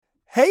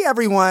Hey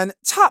everyone,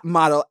 top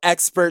model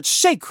expert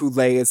Shea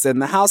Coulee is in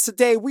the house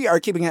today. We are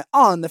keeping it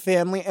on the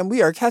family and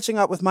we are catching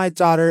up with my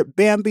daughter,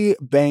 Bambi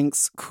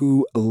Banks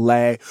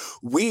Coulee.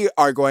 We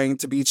are going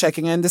to be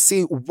checking in to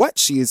see what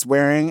she's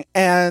wearing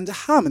and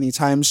how many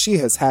times she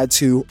has had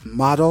to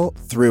model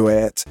through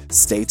it.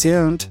 Stay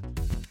tuned.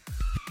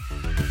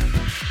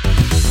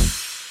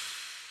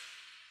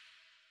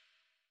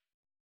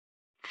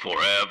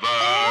 Forever.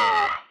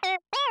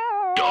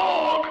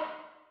 Dog.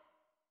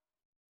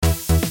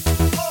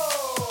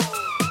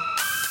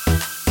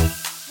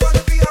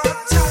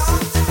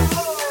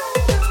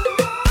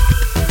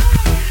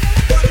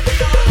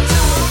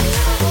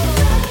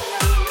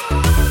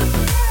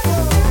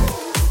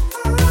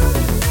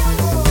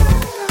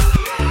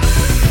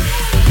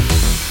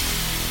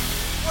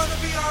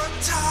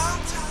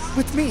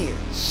 With me,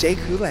 Shea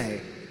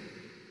Coulee.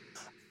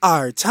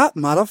 Are top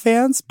model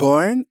fans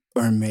born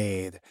or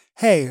made?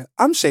 Hey,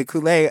 I'm Shea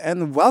Coulee,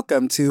 and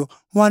welcome to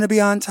Wanna Be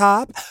on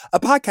Top, a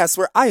podcast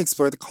where I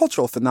explore the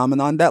cultural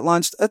phenomenon that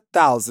launched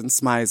 1,000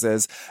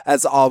 smizes.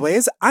 As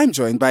always, I'm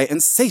joined by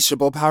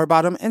insatiable power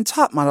bottom and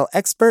top model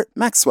expert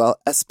Maxwell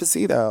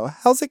Esposito.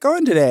 How's it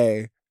going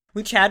today?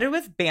 We chatted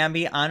with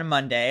Bambi on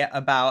Monday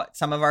about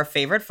some of our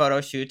favorite photo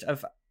shoots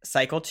of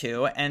Cycle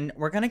 2, and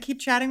we're going to keep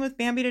chatting with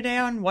Bambi today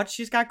on what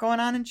she's got going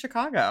on in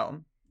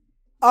Chicago.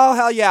 Oh,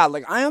 hell yeah.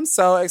 I am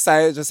so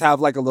excited to just have,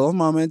 a little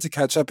moment to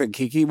catch up and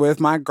kiki with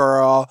my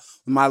girl,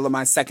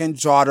 my second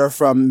daughter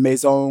from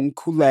Maison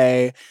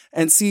Coulee,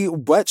 and see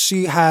what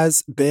she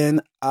has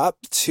been up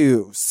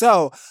to.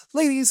 So,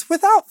 ladies,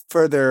 without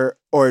further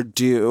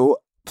ado,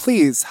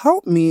 please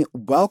help me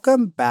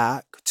welcome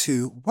back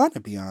to Wanna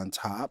Be on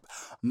Top,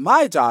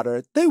 my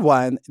daughter, the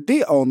one,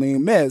 the only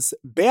Miss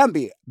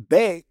Bambi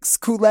Banks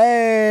Coulee.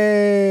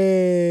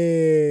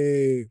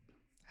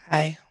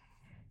 Hi.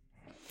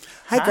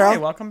 Hi, girl. Hi,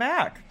 welcome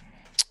back.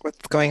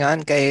 What's going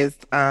on, guys?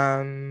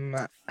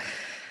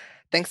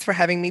 Thanks for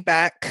having me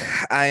back.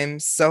 I'm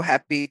so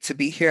happy to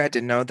be here. I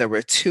didn't know there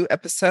were 2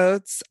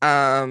 episodes.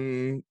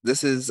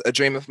 This is a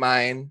dream of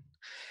mine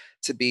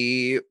to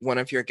be one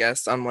of your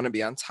guests on Wanna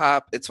Be on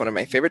Top. It's one of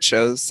my favorite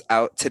shows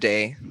out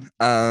today.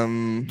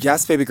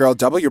 Yes, baby girl.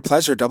 Double your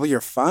pleasure, double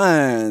your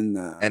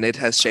fun. And it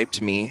has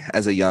shaped me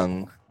as a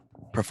young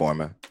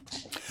performer.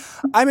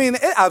 I mean,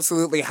 it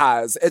absolutely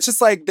has. It's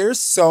just there's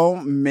so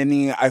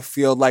many, I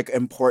feel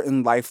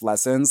important life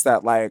lessons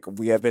that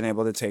we have been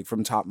able to take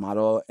from Top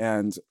Model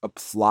and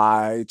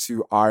apply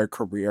to our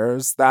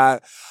careers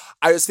that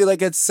I just feel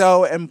it's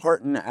so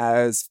important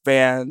as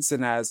fans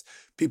and as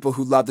people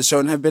who love the show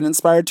and have been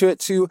inspired to it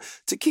to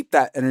keep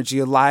that energy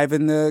alive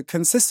and to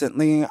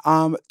consistently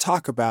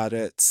talk about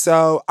it.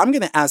 So I'm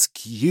going to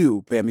ask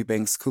you, Bambi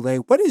Banks Coulee,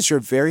 what is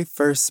your very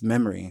first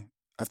memory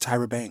of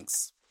Tyra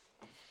Banks?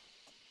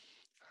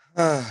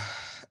 My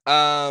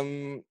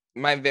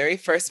very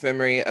first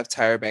memory of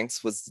Tyra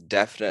Banks was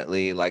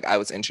definitely I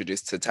was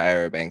introduced to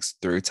Tyra Banks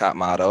through Top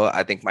Model.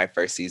 I think my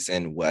first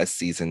season was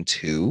season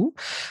 2.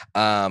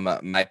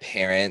 My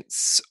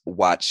parents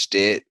watched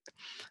it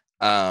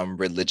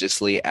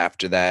religiously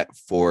after that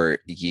for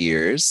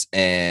years,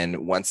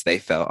 and once they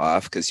fell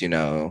off, because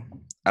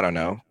I don't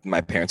know,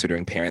 my parents were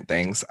doing parent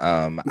things.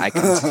 I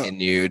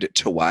continued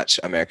to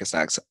watch America's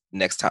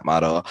Next Top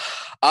Model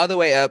all the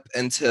way up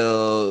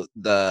until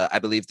I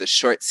believe the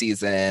short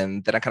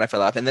season. Then I kind of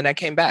fell off, and then I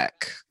came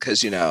back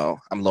because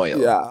I'm loyal.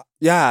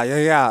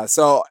 Yeah.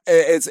 So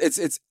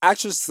it's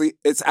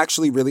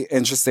actually really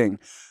interesting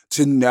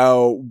to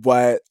know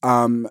what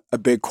a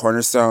big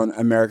cornerstone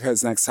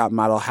America's Next Top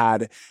Model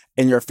had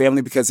in your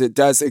family, because it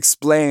does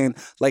explain,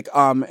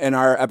 in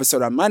our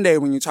episode on Monday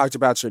when you talked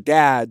about your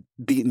dad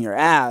beating your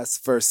ass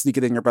for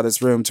sneaking in your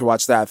brother's room to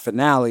watch that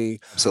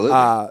finale,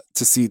 absolutely,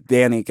 to see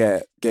Danny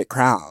get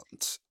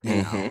crowned.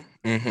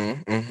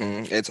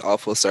 It's all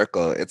full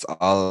circle. It's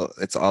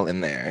all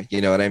in there.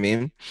 You know what I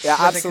mean? Yeah,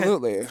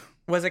 absolutely.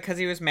 Was it because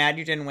he was mad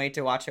you didn't wait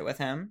to watch it with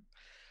him?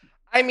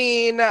 I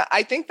mean,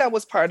 I think that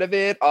was part of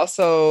it.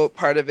 Also,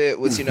 part of it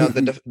was,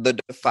 the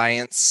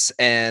defiance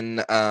and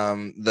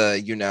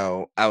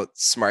the,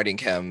 outsmarting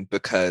him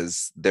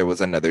because there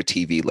was another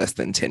TV less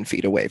than 10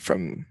 feet away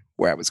from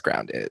where I was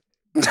grounded.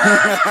 Did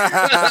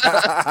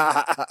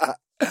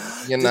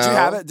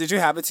you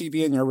have a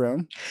TV in your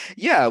room?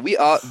 Yeah, we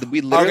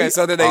literally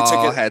so then they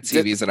had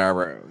TVs in our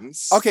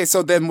rooms. Okay,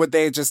 so then would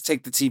they just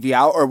take the TV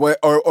out, or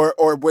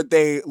would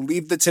they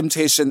leave the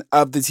temptation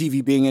of the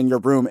TV being in your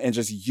room and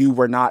just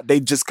they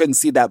just couldn't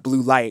see that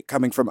blue light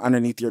coming from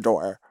underneath your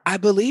door? I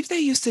believe they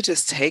used to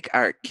just take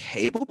our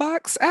cable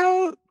box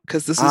out,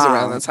 because this was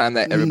around the time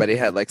that everybody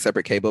had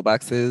separate cable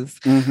boxes.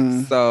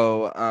 Mm-hmm.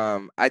 So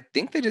I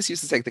think they just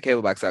used to take the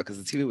cable box out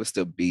because the TV would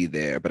still be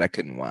there, but I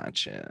couldn't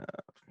watch it.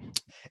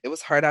 It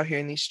was hard out here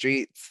in these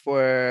streets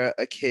for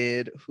a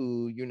kid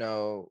who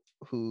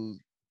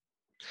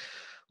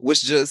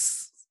was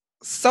just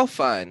so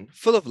fun,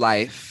 full of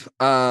life.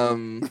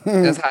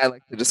 That's how I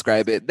like to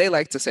describe it. They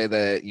like to say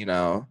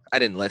that, I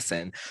didn't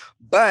listen,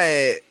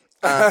 but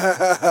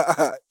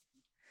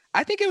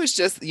I think it was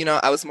just,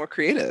 I was more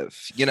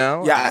creative.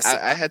 Yes.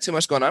 I had too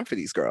much going on for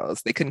these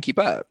girls. They couldn't keep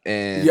up. Yeah,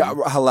 And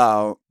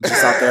hello.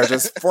 Just out there,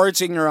 just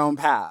forging your own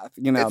path.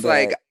 it's they're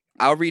like,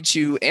 I'll reach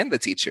you and the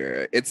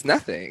teacher. It's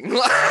nothing.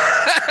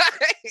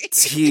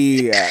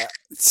 Tia,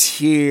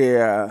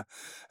 Tia.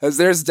 As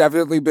there's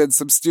definitely been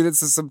some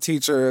students and some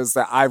teachers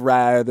that I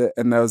read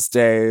in those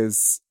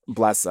days.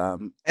 Bless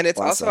them. And it's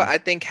Bless also, them. I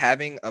think,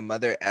 having a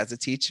mother as a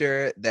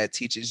teacher that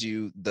teaches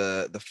you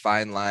the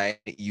fine line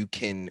you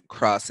can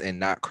cross and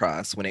not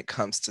cross when it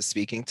comes to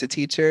speaking to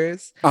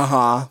teachers.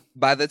 Uh-huh.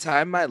 By the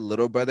time my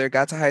little brother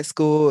got to high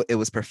school, it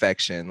was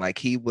perfection. Like,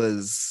 he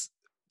was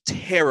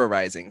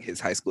terrorizing his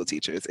high school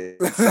teachers.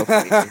 It's so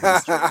funny to hear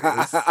his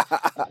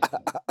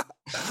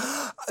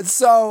stories.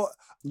 So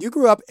you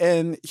grew up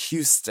in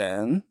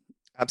Houston.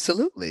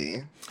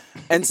 Absolutely.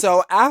 And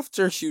so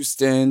after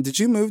Houston, did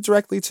you move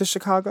directly to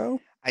Chicago?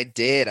 I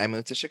did. I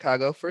moved to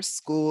Chicago for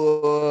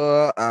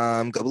school,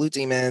 go Blue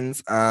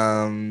Demons,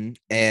 and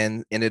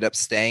ended up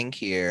staying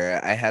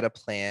here. I had a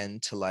plan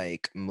to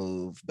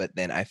move, but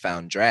then I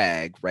found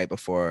drag right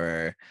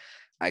before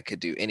I could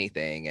do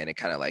anything. And it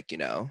kind of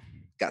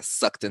got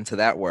sucked into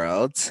that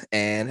world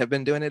and have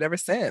been doing it ever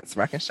since.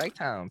 Rockin'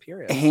 Chi-Town,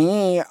 period.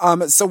 Hey,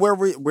 so where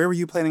were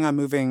you planning on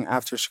moving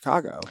after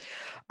Chicago?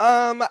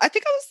 I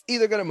think I was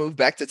either gonna move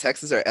back to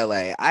Texas or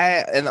LA.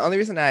 And the only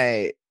reason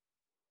I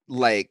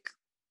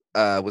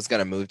was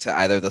gonna move to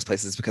either of those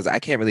places because I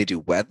can't really do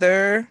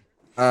weather.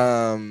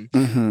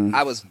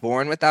 I was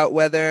born without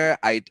weather.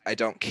 I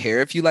don't care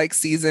if you like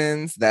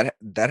seasons. That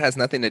has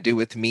nothing to do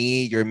with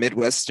me. Your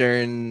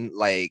Midwestern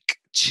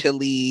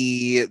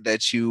chili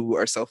that you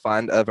are so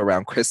fond of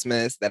around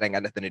Christmas, that ain't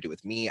got nothing to do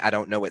with me. I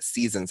don't know what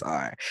seasons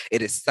are.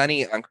 It is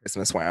sunny on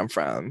Christmas where I'm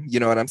from. You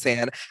know what I'm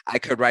saying? I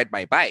could ride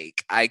my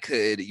bike. I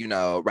could,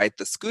 ride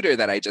the scooter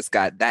that I just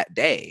got that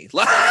day.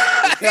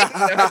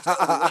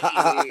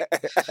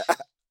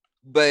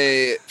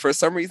 But for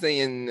some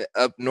reason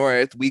up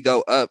north, we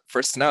go up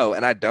for snow,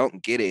 and I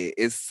don't get it.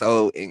 It's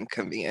so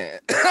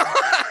inconvenient.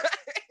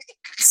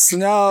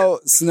 Snow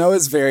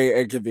is very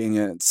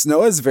inconvenient.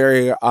 Snow is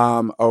very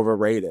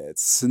overrated.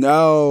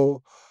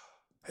 Snow,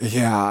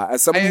 yeah.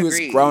 As someone who's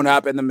grown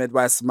up in the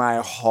Midwest my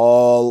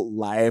whole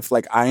life,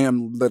 I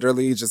am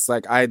literally just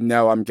I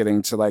know I'm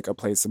getting to a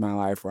place in my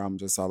life where I'm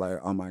just all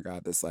oh my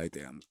God, this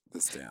damn.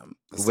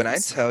 When I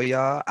tell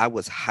y'all I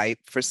was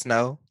hyped for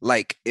snow,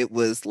 it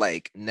was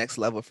next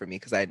level for me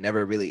because I had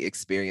never really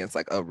experienced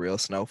a real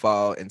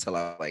snowfall until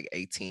I was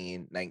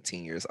 18,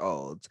 19 years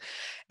old.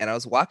 And I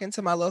was walking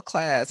to my little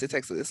class. It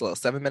takes this little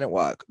 7-minute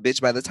walk. Bitch,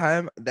 by the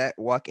time that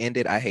walk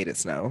ended, I hated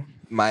snow.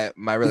 My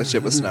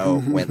relationship with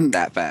snow went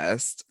that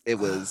fast. It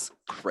was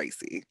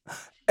crazy.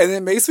 And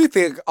it makes me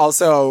think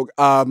also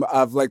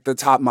of the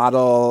Top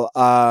Model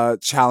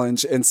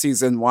challenge in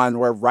season 1,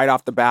 where right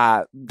off the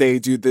bat they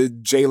do the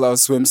J-Lo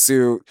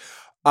swimsuit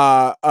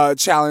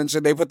challenge,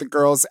 and they put the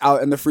girls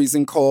out in the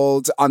freezing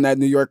cold on that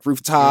New York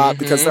rooftop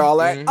because they're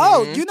all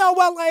oh, you know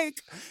what,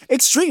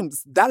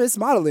 extremes, that is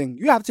modeling.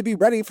 You have to be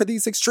ready for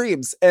these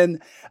extremes. And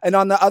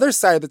on the other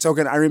side of the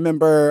token, I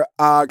remember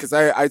because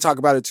I talk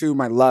about it too,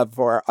 my love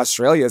for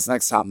Australia's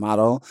Next Top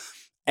Model.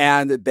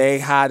 And they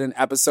had an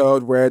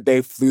episode where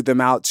they flew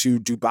them out to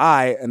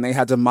Dubai and they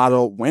had to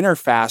model winter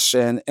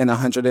fashion in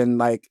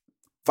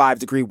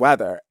 105-degree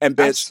weather. And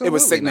bitch, Absolutely it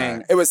was sickening.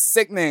 not. It was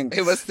sickening.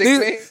 It was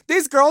sickening.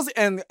 These girls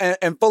in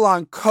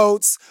full-on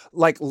coats,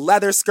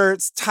 leather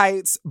skirts,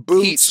 tights,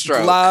 boots,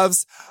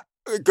 gloves.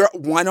 Girl,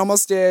 one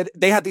almost did.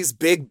 They had these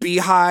big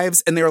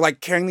beehives and they were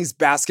carrying these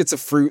baskets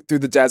of fruit through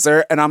the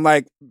desert. And I'm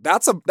like,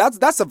 that's a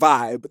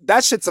vibe.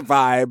 That shit's a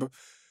vibe.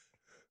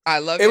 I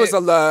love it. It was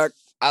a look.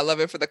 I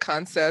love it for the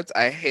concept.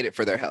 I hate it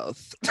for their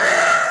health.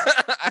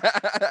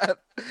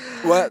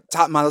 What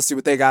top models do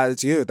what they gotta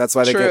do. That's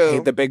why they get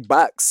paid the big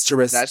bucks to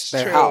risk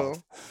their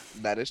health.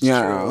 That is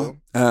true.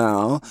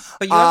 Oh.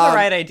 But you have the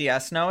right idea.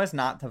 Snow is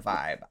not the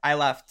vibe. I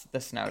left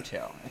the snow too.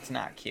 It's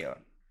not cute.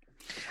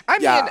 I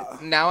mean,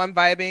 now I'm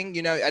vibing.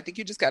 I think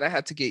you just gotta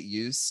have to get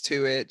used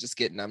to it, just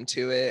get numb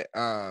to it.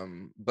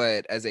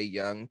 But as a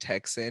young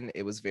Texan,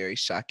 it was very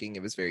shocking.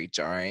 It was very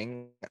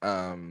jarring.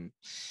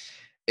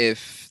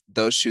 If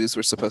those shoes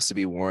were supposed to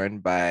be worn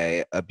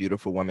by a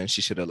beautiful woman,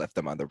 she should have left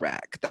them on the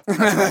rack. That's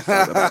how I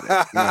felt about it.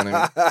 You know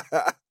what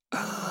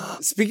I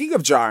mean? Speaking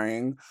of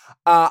jarring,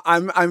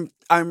 I'm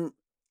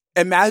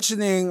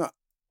imagining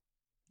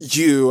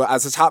you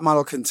as a top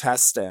model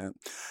contestant,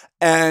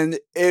 and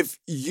if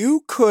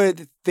you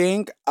could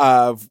think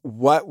of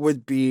what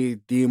would be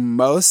the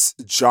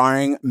most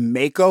jarring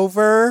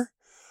makeover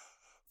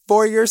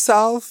for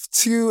yourself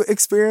to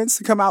experience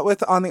to come out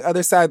with on the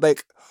other side,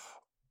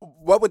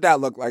 what would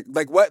that look like?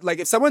 What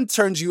if someone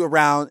turns you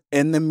around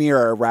in the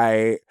mirror,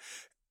 right?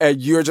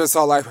 And you're just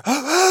all what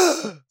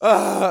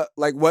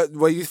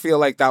do you feel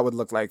like that would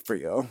look like for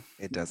you?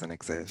 It doesn't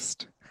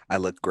exist. I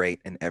look great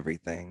in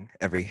everything.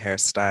 Every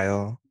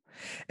hairstyle,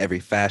 every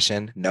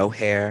fashion, no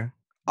hair,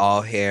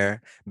 all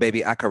hair.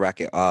 Baby, I could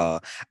rock it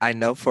all. I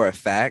know for a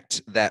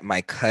fact that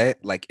my cut,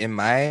 in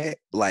my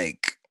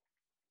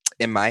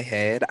in my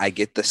head, I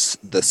get the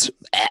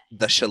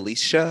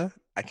Shalisha.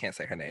 I can't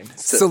say her name.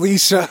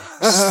 Celicia.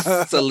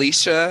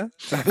 Celicia.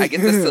 I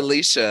get the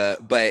Celicia,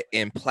 but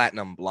in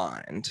platinum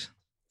blonde.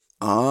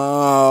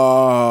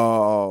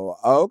 Oh,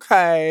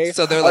 okay.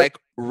 So they're like,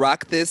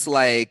 rock this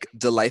like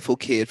delightful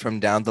kid from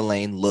down the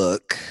lane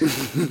look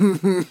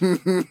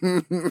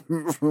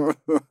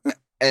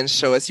and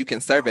show us you can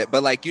serve it.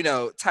 But like,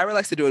 Tyra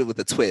likes to do it with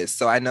a twist.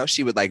 So I know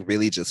she would like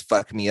really just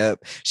fuck me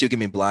up. She would give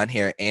me blonde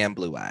hair and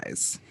blue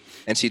eyes.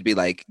 And she'd be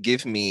like,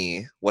 give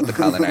me what the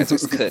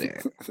colonizers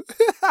couldn't.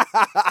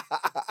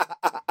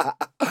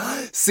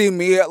 See,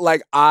 me,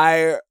 like,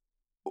 oh,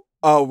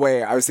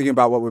 wait, I was thinking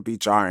about what would be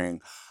jarring.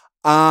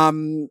 I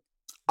mean,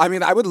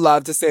 I would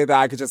love to say that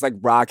I could just, like,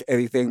 rock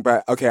anything,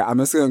 but, okay, I'm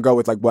just gonna go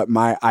with, like, what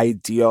my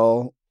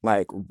ideal,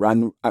 like,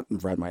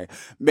 runway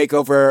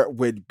makeover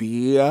would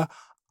be.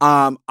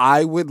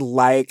 I would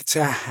like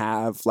to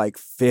have, like,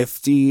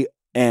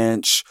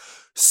 50-inch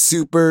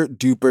super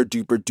duper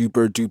duper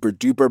duper duper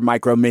duper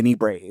micro mini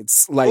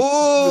braids, like the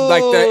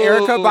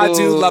Erykah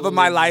Badu Love of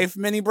My Life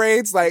mini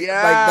braids, like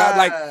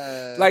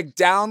that, like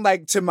down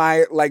like to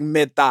my like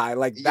mid thigh,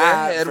 like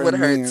that. Your head would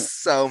hurt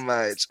so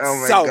much.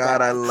 Oh my God,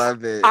 bad. I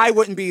love it. I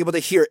wouldn't be able to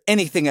hear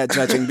anything at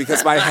judging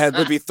because my head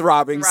would be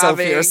throbbing so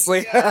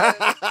fiercely. Yes.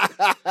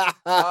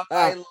 Oh,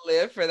 I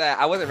live for that.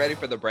 I wasn't ready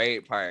for the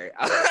braid part.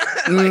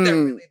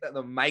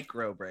 The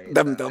micro braids.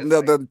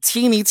 The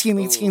teeny.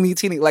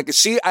 Like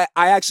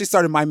I actually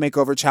started my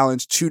makeover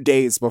challenge 2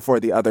 days before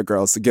the other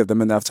girls to give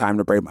them enough time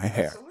to braid my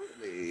hair.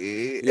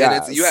 Absolutely.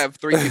 Yes. And you have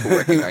 3 people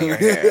working on your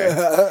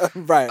hair.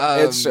 Right.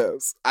 It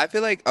shows. I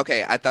feel like,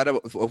 okay, I thought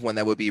of one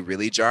that would be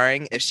really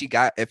jarring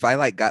if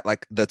I got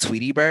like the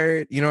Tweety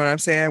bird, you know what I'm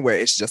saying? Where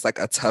it's just like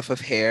a tuft of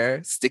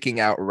hair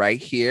sticking out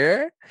right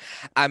here.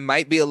 I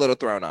might be a little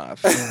thrown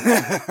off.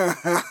 Yeah,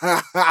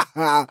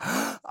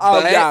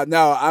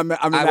 no, I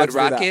would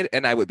rock it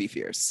and I would be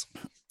fierce.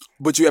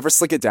 Would you ever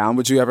slick it down?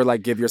 Would you ever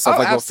like give yourself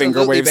like little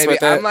finger waves baby.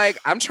 with it?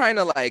 I'm trying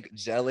to like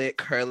gel it,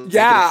 curl it.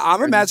 Yeah,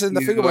 I'm imagining the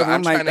finger wave.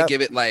 I'm trying to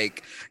give it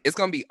like, it's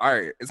going to be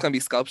art. It's going to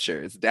be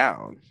sculpture. It's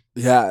down.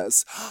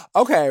 Yes.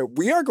 Okay,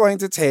 we are going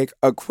to take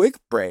a quick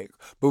break,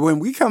 but when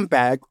we come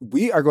back,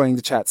 we are going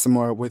to chat some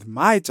more with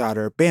my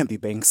daughter, Bambi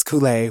Banks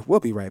Kool-Aid.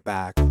 We'll be right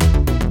back.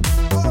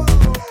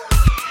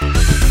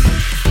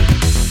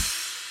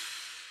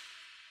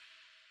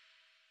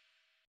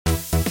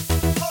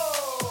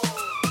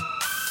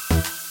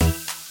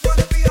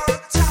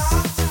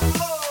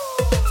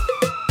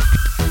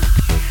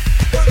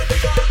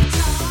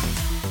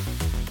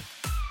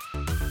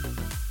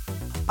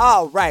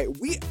 All right,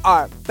 we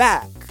are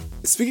back.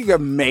 Speaking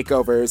of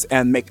makeovers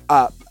and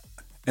makeup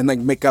and like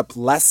makeup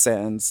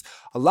lessons,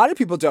 a lot of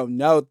people don't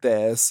know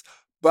this,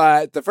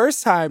 but the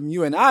first time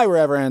you and I were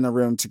ever in a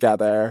room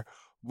together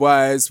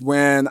was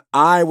when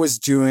I was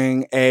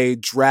doing a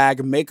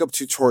drag makeup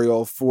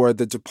tutorial for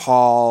the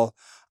DePaul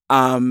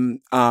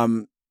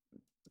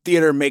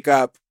theater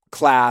makeup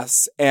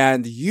class,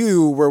 and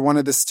you were one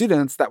of the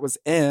students that was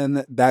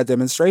in that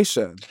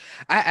demonstration.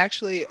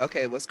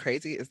 What's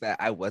crazy is that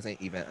I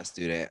wasn't even a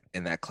student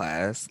in that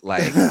class.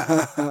 Like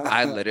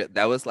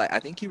I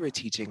think you were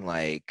teaching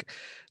like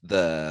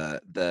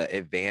the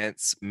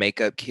advanced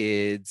makeup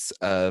kids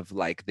of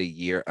like the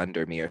year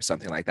under me or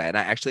something like that. And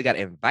I actually got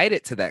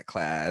invited to that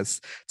class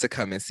to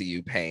come and see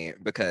you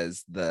paint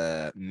because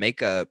the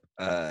makeup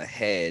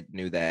head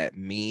knew that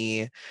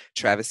me,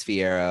 Travis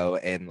Fierro,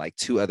 and like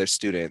 2 other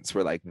students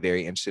were like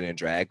very interested in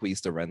drag. We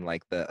used to run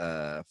like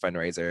the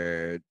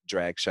fundraiser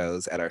drag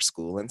shows at our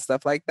school and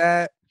stuff like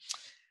that.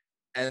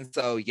 And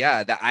so,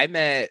 yeah, I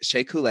met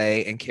Shea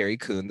Coulee and Carrie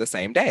Coon the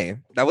same day.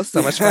 That was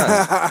so much fun.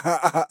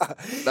 That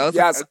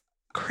was a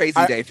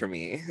crazy day for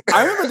me.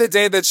 I remember the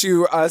day that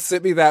you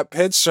sent me that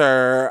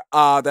picture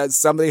that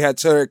somebody had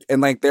took,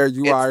 and like there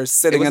you are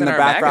sitting in the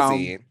background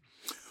magazine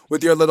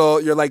with your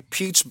like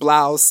peach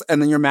blouse,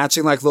 and then you're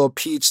matching like little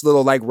peach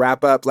little like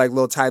wrap up, like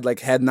little tied like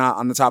head knot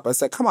on the top. I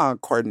said, come on,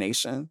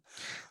 coordination.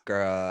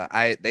 Girl,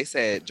 they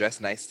said dress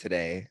nice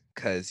today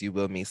because you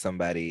will meet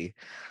somebody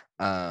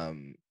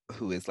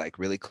who is like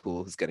really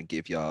cool, who's gonna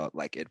give y'all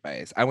like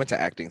advice. I went to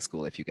acting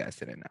school, if you guys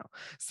didn't know.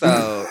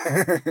 So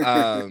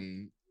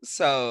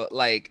so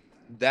like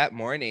that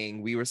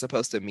morning we were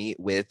supposed to meet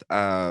with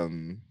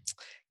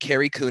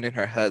Carrie Coon and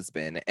her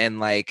husband, and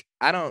like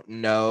I don't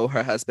know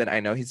her husband. I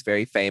know he's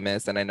very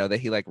famous, and I know that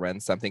he like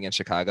runs something in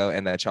Chicago,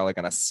 and that y'all are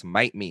gonna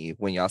smite me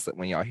when y'all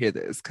hear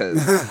this,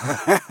 because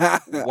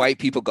white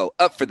people go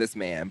up for this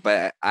man.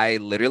 But I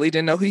literally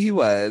didn't know who he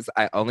was.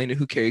 I only knew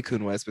who Carrie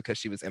Coon was because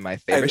she was in my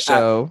favorite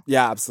show.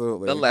 Yeah,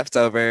 absolutely. The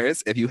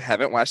Leftovers. If you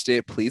haven't watched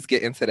it, please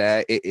get into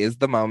that. It is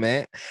the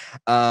moment.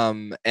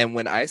 And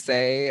when I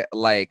say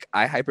like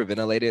I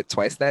hyperventilated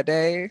twice that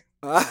day.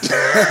 I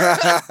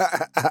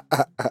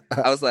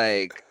was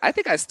like, I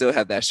think I still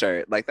have that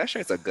shirt. Like that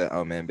shirt's a good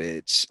omen,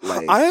 bitch.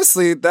 Like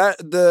honestly, that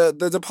the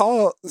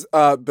DePaul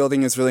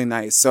building is really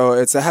nice. So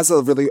it has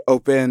a really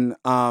open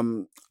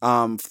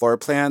floor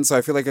plan, so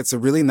I feel like it's a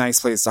really nice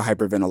place to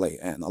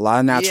hyperventilate in. A lot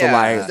of natural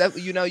light. That,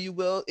 you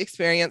will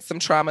experience some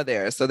trauma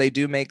there. So they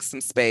do make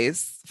some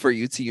space for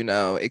you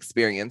to,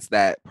 experience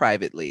that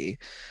privately.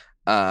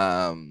 There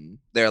are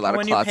a lot of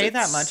when closets. you pay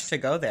that much to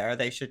go there,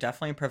 they should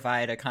definitely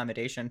provide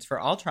accommodations for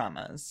all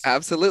traumas.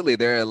 Absolutely.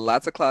 There are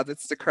lots of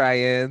closets to cry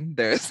in.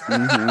 There's a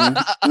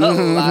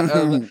lot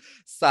of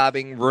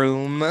sobbing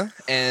room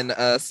and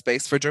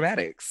space for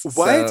dramatics.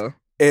 What?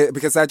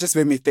 Because that just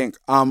made me think,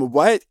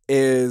 what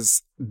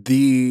is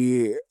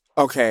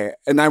okay,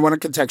 and I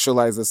want to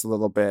contextualize this a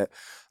little bit.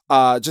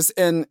 Just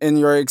in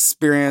your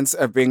experience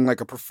of being like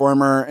a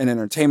performer in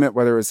entertainment,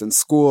 whether it's in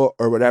school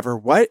or whatever,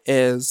 what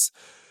is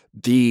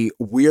the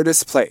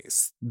weirdest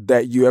place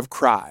that you have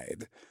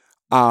cried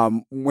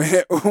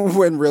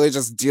when really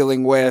just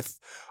dealing with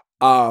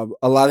a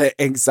lot of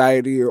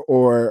anxiety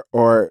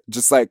or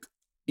just like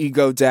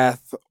ego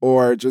death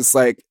or just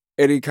like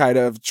any kind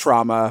of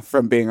trauma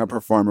from being a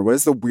performer? What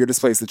is the weirdest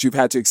place that you've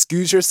had to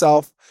excuse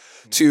yourself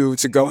to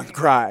go and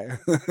cry?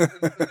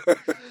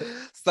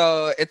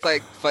 So it's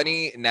like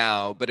funny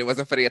now, but it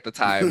wasn't funny at the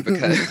time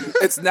because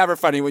it's never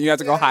funny when you have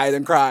to go hide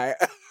and cry.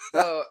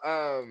 So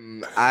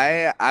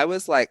I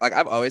was like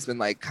I've always been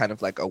like kind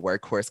of like a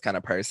workhorse kind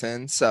of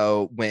person.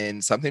 So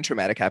when something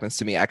traumatic happens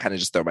to me, I kind of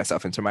just throw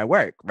myself into my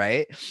work,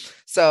 right?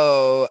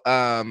 So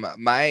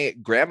my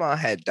grandma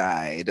had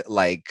died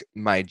like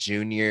my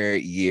junior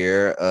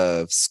year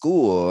of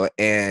school,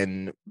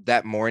 and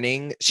that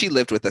morning she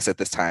lived with us at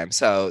this time.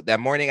 So that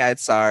morning I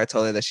saw her,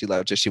 told her that she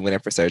loved her. She went in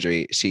for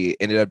surgery. She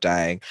ended up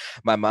dying.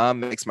 My mom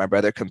makes my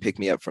brother come pick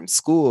me up from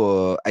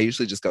school. I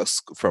usually just go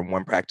from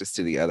one practice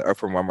to the other, or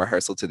from one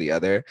rehearsal to the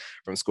other,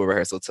 from school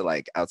rehearsal to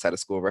like outside of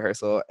school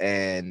rehearsal.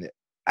 And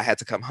I had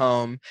to come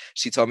home.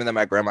 She told me that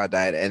my grandma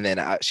died. And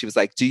then she was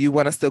like, do you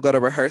want to still go to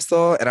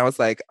rehearsal? And I was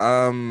like,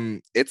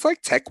 it's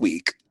like tech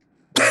week.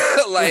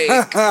 Like,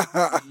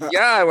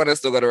 yeah, I want to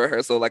still go to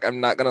rehearsal. Like, I'm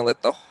not going to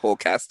let the whole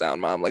cast down,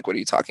 Mom. Like, what are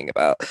you talking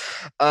about?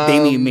 They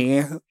need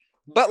me.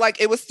 But like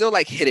it was still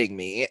like hitting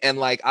me, and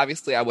like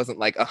obviously I wasn't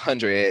like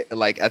 100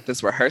 like at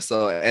this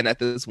rehearsal, and at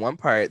this one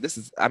part,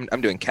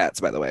 I'm doing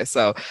Cats, by the way.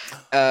 So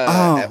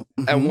at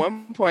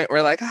one point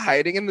we're like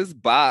hiding in this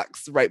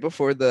box right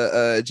before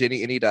the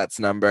Jenny Any Dots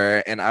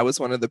number, and I was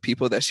one of the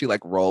people that she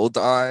like rolled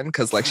on,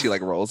 because like she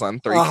like rolls on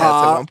 3 cats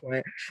at one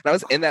point, and I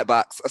was in that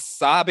box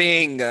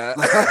sobbing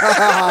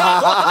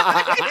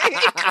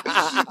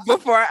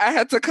before I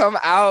had to come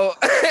out,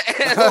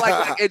 and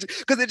like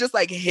because it just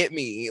like hit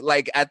me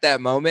like at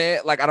that moment.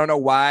 Like, I don't know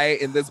why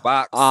in this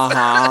box.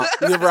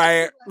 You're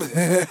right.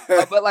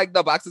 But like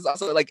the box is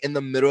also like in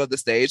the middle of the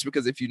stage,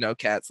 because if you know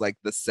Cats, like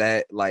the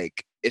set,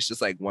 like it's just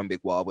like one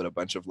big wall with a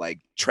bunch of like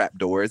trap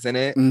doors in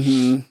it.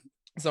 Mm-hmm.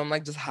 So I'm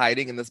like just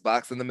hiding in this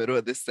box in the middle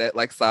of this set,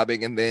 like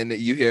sobbing, and then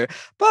you hear,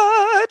 but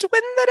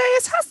when the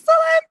day's hustle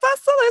and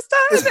bustle is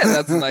done, and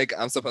that's like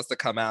I'm supposed to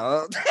come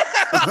out.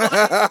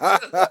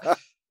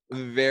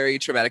 Very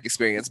traumatic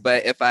experience.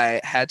 But if I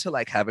had to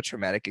like have a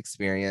traumatic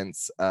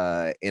experience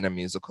in a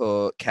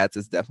musical, Cats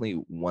is definitely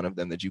one of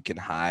them that you can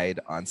hide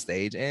on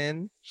stage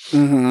in.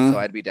 Mm-hmm. So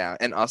I'd be down.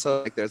 And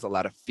also like there's a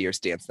lot of fierce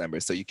dance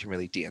numbers, so you can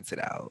really dance it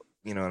out.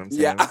 You know what I'm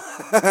saying?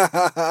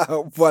 Yeah.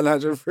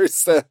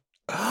 100%.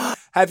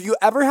 Have you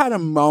ever had a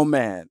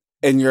moment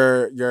in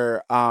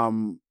your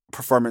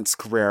performance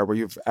career where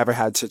you've ever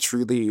had to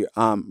truly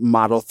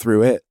model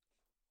through it?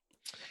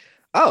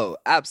 Oh,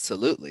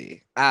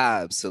 absolutely.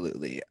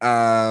 Absolutely.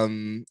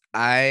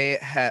 I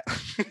have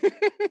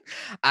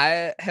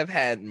I have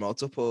had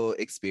multiple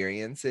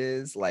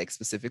experiences, like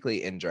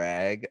specifically in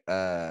drag.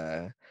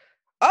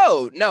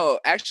 Oh, no,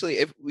 actually,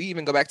 if we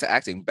even go back to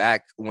acting,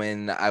 back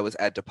when I was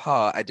at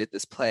DePaul, I did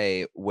this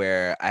play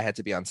where I had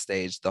to be on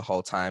stage the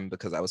whole time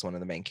because I was one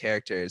of the main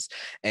characters.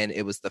 And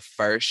it was the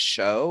first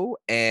show,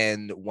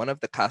 and one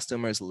of the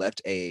costumers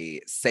left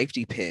a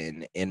safety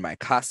pin in my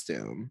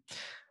costume,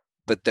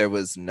 but there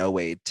was no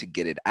way to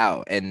get it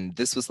out. And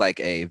this was like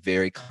a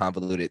very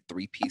convoluted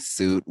 3-piece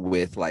suit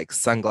with like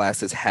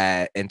sunglasses,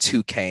 hat, and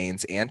 2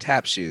 canes and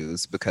tap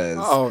shoes, because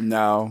oh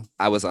no,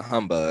 I was a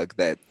humbug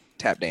that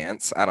tap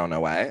dance. I don't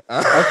know why.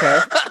 Okay.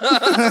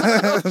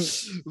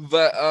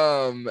 But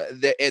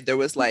there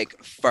was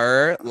like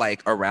fur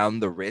like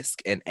around the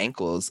wrist and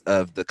ankles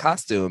of the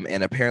costume,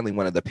 and apparently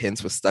one of the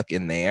pins was stuck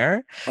in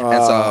there.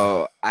 And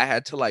so I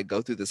had to like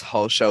go through this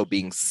whole show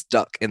being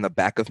stuck in the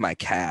back of my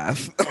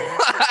calf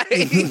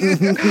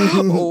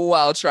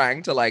while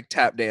trying to like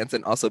tap dance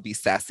and also be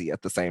sassy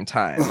at the same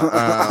time.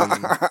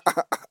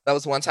 That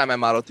was one time I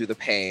modeled through the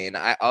pain.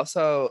 I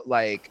also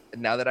like,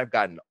 now that I've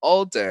gotten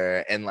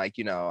older and like,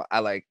 you know,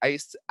 I'll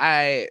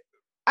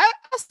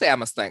say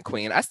I'm a stunt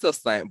queen. I still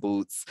stunt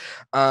boots.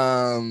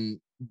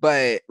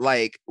 But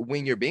like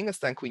when you're being a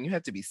stunt queen, you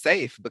have to be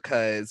safe,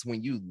 because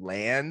when you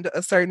land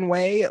a certain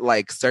way,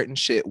 like certain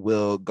shit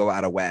will go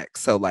out of whack.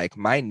 So like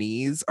my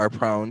knees are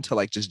prone to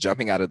like just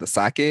jumping out of the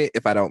socket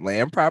if I don't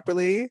land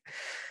properly.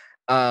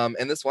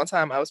 And this one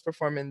time I was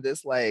performing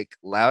this like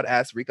loud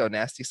ass Rico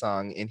Nasty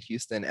song in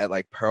Houston at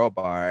like Pearl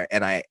Bar,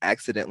 and I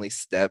accidentally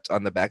stepped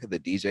on the back of the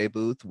DJ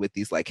booth with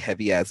these like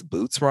heavy ass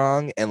boots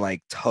wrong and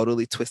like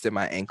totally twisted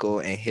my ankle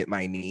and hit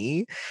my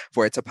knee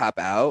for it to pop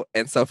out.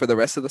 And so for the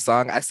rest of the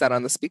song, I sat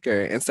on the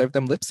speaker and served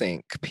them lip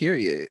sync,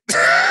 period.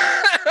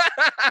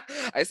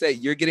 I said,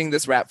 you're getting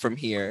this rap from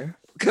here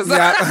because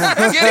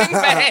I'm getting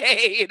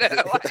paid.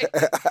 Like,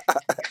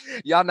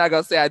 y'all not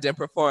gonna say I didn't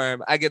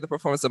perform. I get the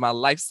performance of my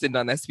life sitting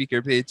on that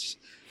speaker, bitch.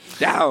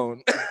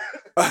 Down.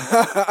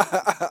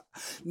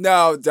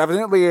 No,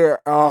 definitely.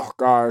 Oh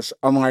gosh,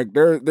 I'm like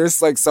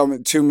there's like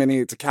too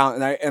many to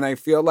count, and I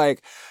feel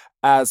like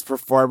as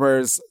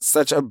performers,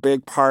 such a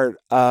big part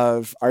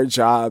of our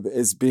job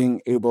is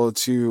being able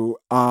to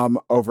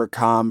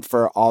overcome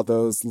for all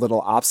those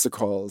little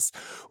obstacles,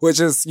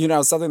 which is, you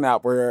know, something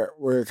that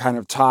we're kind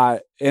of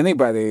taught.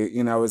 Anybody,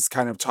 you know, is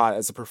kind of taught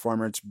as a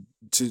performer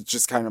to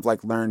just kind of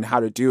like learn how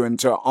to do and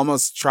to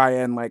almost try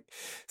and like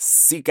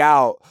seek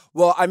out.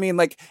 Well, I mean,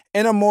 like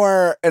in a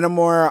more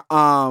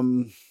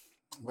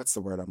what's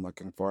the word I'm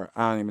looking for?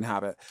 I don't even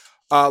have it.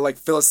 Like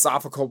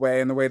philosophical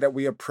way in the way that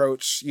we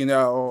approach, you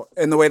know,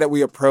 in the way that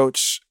we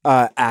approach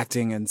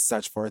acting and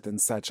such forth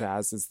and such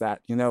as is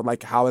that, you know,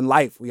 like how in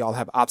life we all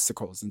have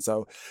obstacles. And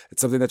so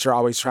it's something that you're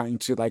always trying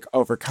to like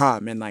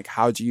overcome. And like,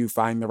 how do you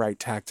find the right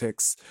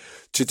tactics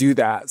to do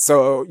that?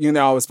 So, you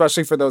know,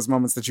 especially for those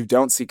moments that you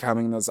don't see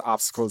coming, those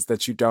obstacles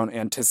that you don't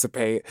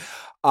anticipate,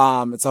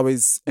 it's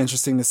always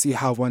interesting to see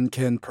how one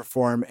can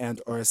perform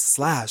and or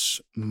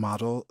 /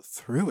 model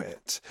through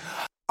it.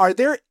 Are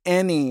there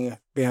any,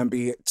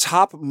 Bambi,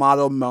 top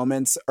model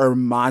moments or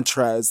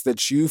mantras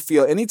that you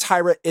feel, any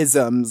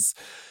Tyra-isms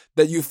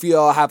that you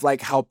feel have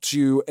like helped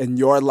you in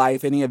your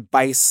life? Any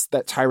advice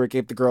that Tyra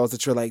gave the girls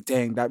that you're like,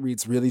 dang, that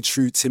reads really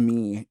true to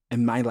me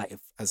in my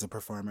life as a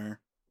performer?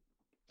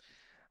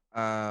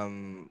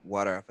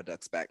 Water off a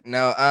duck's back.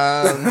 No,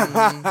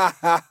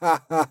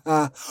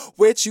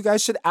 which you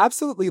guys should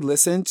absolutely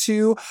listen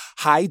to.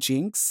 Hi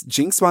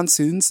Jinx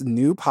Monsoon's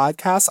new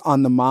podcast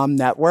on the Mom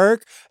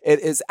Network. It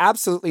is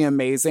absolutely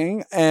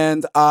amazing.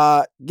 And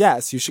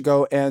yes, you should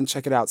go and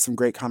check it out. Some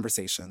great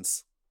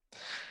conversations.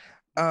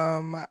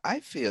 I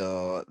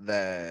feel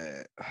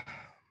that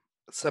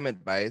some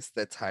advice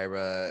that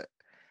Tyra,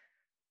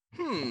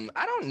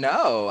 I don't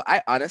know.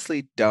 I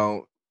honestly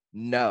don't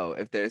know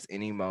if there's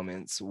any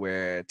moments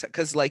where,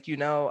 because like, you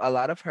know, a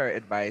lot of her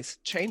advice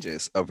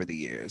changes over the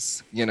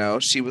years. You know,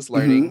 she was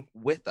learning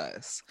with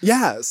us.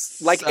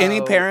 Yes, like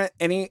any parent,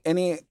 any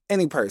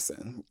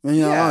person, you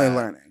know, only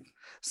learning.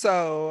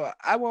 So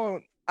I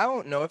won't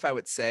know if I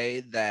would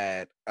say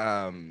that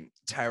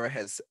Tyra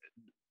has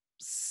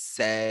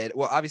said,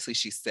 well, obviously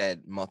she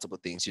said multiple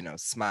things, you know,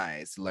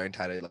 smize, learned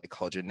how to like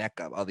hold your neck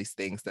up, all these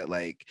things that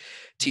like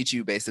teach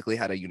you basically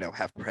how to, you know,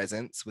 have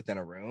presence within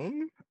a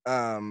room.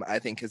 I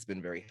think has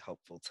been very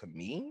helpful to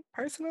me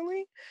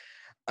personally.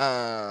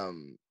 But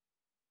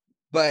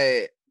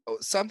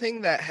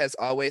something that has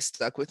always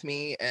stuck with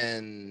me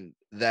and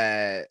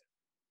that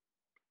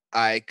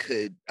I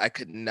could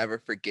never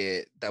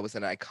forget, that was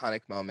an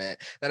iconic moment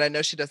that I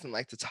know she doesn't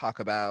like to talk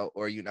about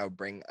or, you know,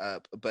 bring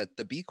up, but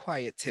the Be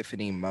Quiet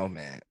Tiffany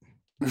moment.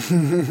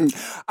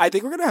 I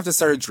think we're going to have to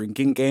start a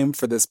drinking game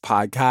for this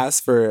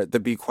podcast for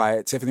the Be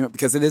Quiet Tiffany,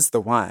 because it is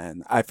the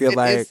one. I feel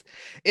it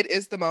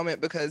is the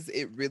moment because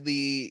it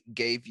really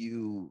gave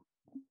you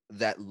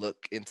that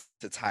look into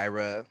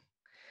Tyra.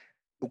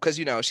 Because,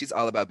 you know, she's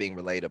all about being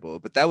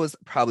relatable, but that was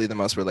probably the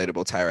most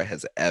relatable Tyra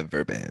has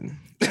ever been.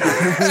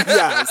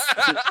 Yes.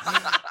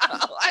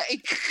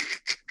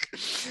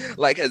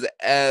 like has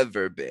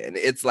ever been.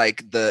 It's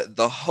like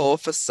the whole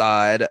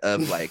facade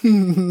of like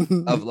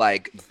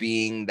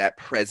being that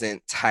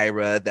present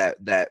Tyra,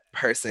 that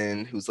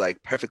person who's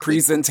like perfectly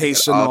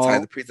presentational, all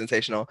times,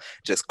 presentational,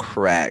 just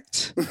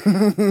cracked.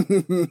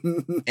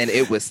 And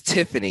it was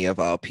Tiffany of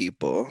all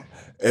people.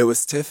 It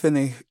was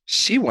Tiffany.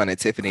 She wanted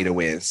Tiffany to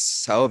win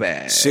so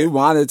bad. She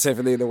wanted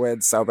Tiffany to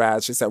win so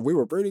bad. She said, "We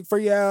were rooting for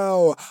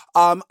you."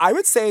 I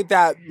would say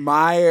that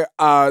my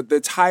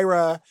the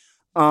Tyra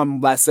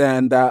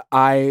lesson that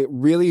I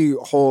really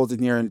hold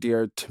near and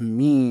dear to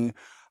me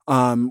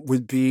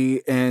would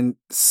be in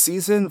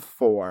season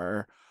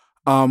 4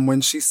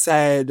 when she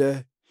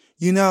said,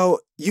 "You know,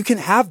 you can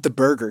have the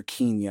burger,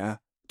 Kenya.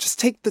 Just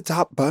take the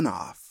top bun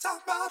off."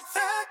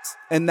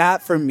 And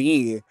that for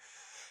me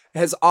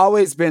has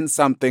always been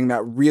something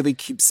that really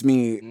keeps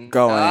me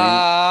going.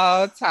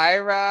 Oh,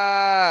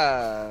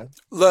 Tyra.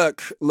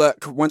 Look,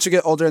 once you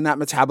get older and that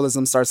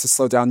metabolism starts to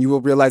slow down, you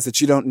will realize that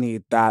you don't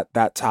need that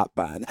top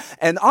bun.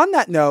 And on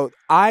that note,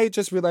 I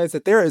just realized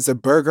that there is a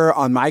burger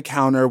on my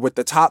counter with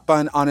the top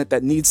bun on it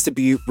that needs to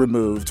be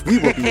removed. We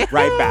will be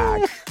right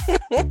back.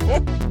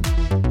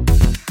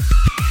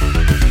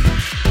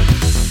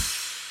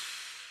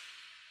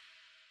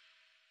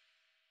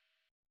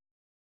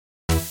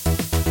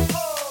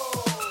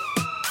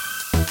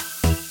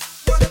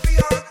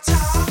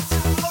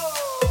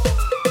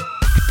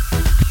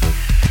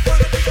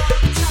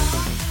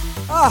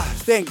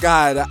 Thank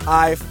God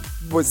I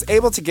was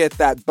able to get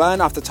that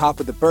bun off the top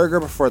of the burger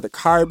before the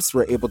carbs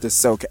were able to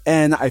soak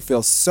in. I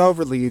feel so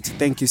relieved.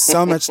 Thank you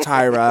so much,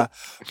 Tyra,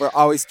 for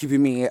always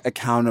keeping me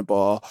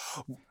accountable.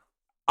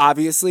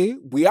 Obviously,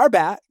 we are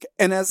back.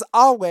 And as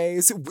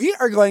always, we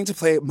are going to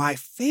play my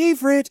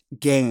favorite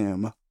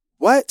game.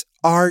 What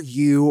are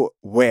you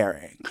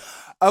wearing?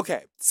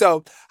 Okay,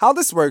 so how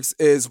this works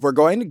is we're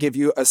going to give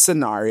you a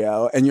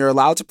scenario and you're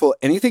allowed to pull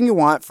anything you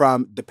want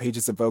from the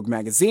pages of Vogue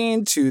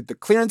magazine to the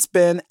clearance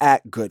bin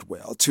at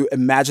Goodwill to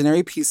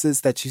imaginary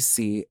pieces that you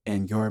see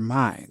in your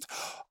mind,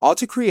 all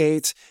to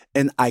create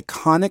an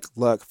iconic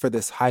look for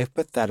this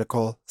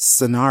hypothetical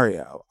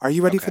scenario. Are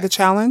you ready for the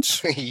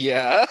challenge?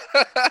 Yeah,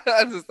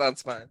 this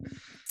sounds fun.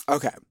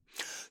 Okay,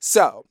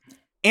 so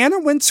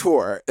Anna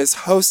Wintour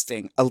is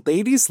hosting a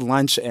ladies'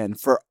 luncheon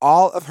for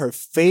all of her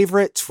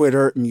favorite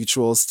Twitter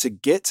mutuals to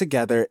get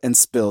together and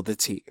spill the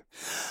tea.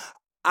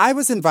 I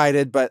was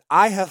invited, but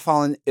I have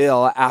fallen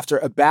ill after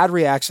a bad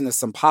reaction to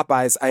some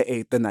Popeyes I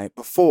ate the night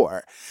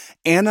before.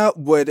 Anna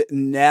would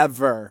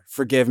never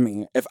forgive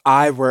me if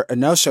I were a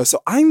no-show,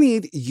 so I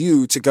need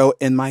you to go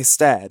in my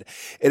stead.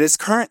 It is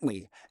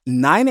currently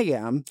 9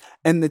 a.m.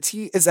 and the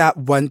tea is at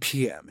 1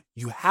 p.m.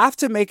 You have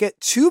to make it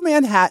to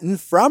Manhattan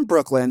from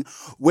Brooklyn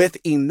with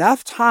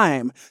enough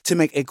time to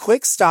make a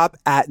quick stop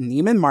at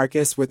Neiman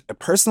Marcus with a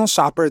personal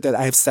shopper that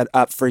I have set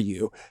up for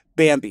you.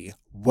 Bambi,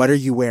 what are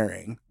you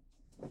wearing?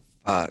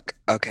 Fuck.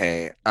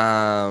 Okay.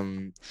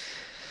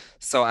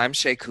 So I'm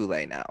Shea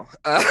Coulee now.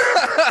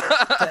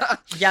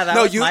 Yeah,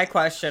 that was my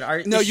question.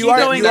 No, is you she are.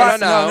 going No. as-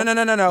 No.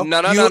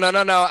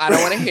 No. I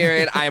don't want to hear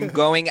it. I'm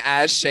going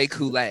as Shea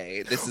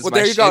Coulee. This is Well, my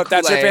there you Shea go.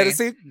 That's your Coulee.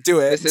 fantasy. Do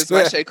it. This is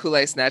my Shea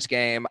Coulee snatch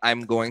game.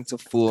 I'm going to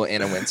fool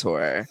Anna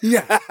Wintour.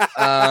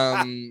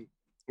 Yeah.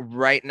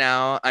 Right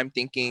now, I'm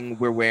thinking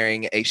we're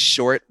wearing a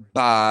short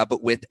bob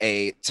with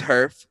a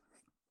turf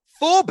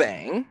full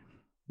bang.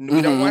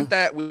 We don't want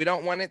that. We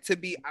don't want it to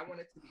be. I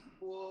want it to be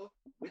full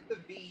with the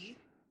V.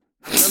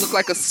 I'm gonna look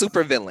like a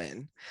super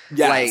villain.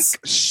 Yes. Like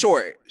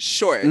short,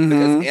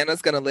 because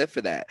Anna's gonna live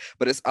for that.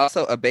 But it's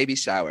also a baby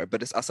shower,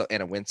 but it's also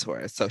Anna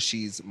Wintour. So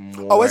she's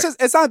more. Oh,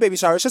 it's not a baby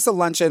shower. It's just a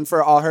luncheon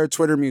for all her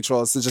Twitter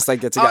mutuals to just like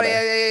get together. Oh,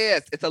 yeah.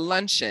 It's a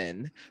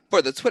luncheon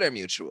for the Twitter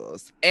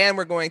mutuals. And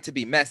we're going to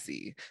be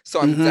messy.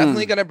 So I'm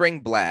definitely gonna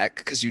bring black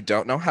because you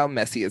don't know how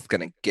messy it's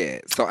gonna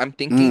get. So I'm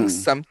thinking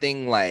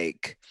something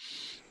like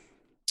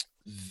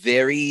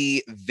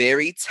very,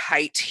 very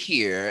tight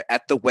here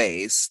at the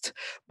waist,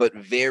 but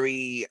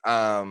very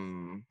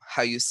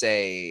how you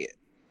say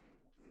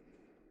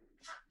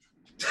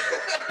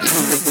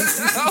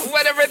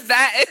whatever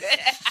that is.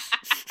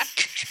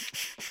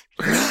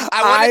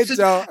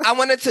 I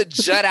wanted to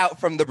jut out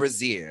from the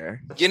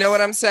brassiere. You know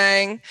what I'm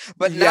saying?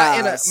 But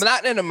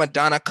not in a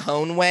Madonna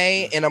cone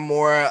way, in a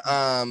more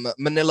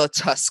Manila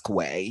tusk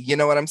way. You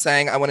know what I'm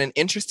saying? I want an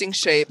interesting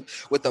shape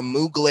with a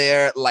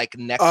Mugler like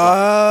neckline.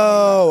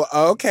 Oh,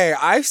 okay.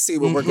 I see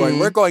where we're going.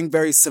 We're going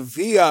very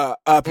Sevilla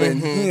up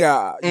in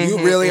here. You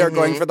really are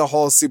going for the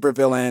whole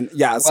supervillain.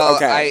 Yes. Well,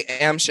 okay. I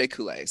am Shea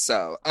Coulee,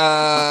 so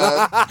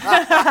I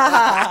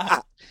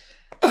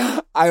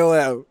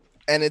live.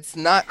 And it's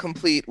not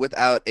complete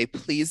without a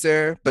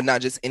pleaser, but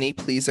not just any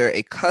pleaser,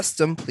 a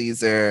custom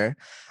pleaser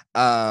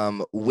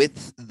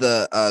with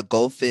the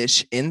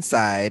goldfish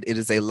inside. It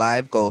is a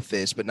live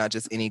goldfish, but not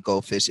just any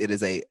goldfish. It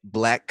is a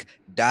black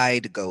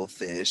dyed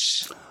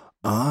goldfish.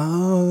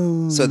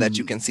 Oh. So that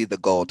you can see the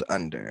gold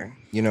under.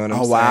 You know what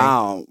I'm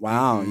saying?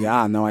 Wow.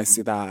 Yeah, no, I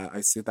see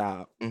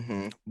that.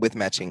 With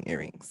matching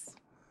earrings.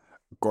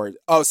 Gorgeous.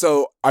 Oh,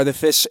 so are the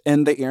fish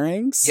in the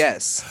earrings?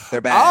 Yes, they're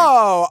bags.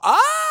 Oh.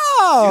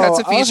 You have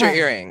to feature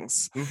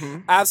earrings.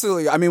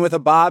 Absolutely. I mean, with a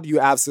bob,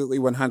 you absolutely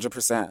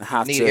 100%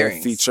 have Need to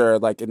earrings. feature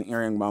like an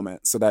earring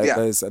moment. So that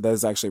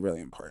is actually really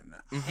important.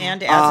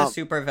 And as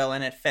a supervillain,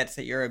 it fits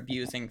that you're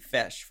abusing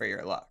fish for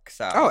your look.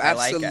 So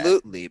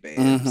absolutely,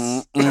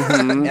 babes.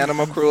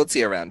 Animal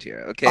cruelty around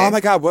here. Okay. Oh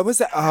my God, what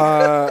was it?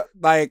 Oh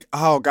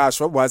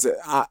gosh, what was it?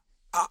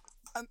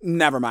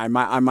 Never mind.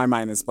 My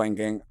mind is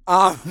blanking.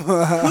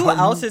 Who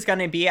else is going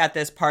to be at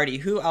this party?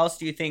 Who else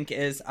do you think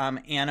is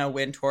Anna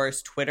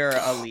Wintour's Twitter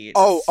elite?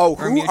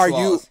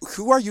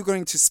 Who are you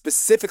going to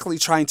specifically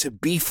trying to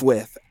beef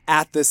with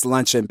at this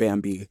luncheon,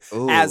 Bambi?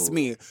 Ooh. As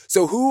me.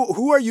 So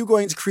who are you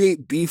going to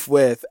create beef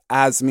with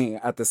as me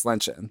at this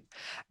luncheon?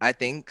 I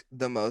think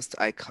the most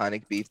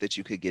iconic beef that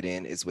you could get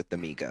in is with the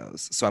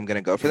Migos. So I'm going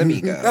to go for the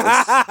Migos.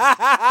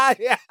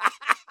 Yeah.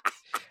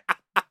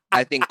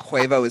 I think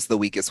Quavo is the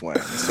weakest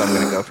one, so I'm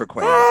going to go for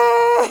Quavo.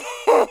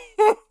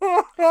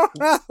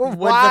 Would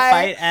the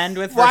fight end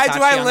with Versace why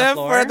do I on live the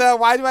floor?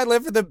 why do I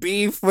live for the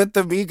beef with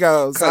the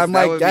Migos? I'm that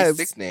like, would yes.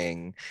 be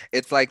sickening.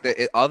 It's like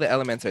all the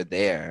elements are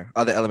there.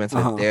 All the elements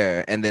are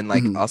there, and then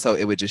like also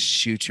it would just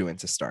shoot you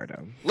into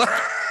stardom.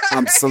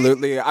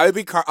 Absolutely, I would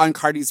be on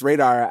Cardi's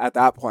radar at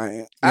that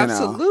point.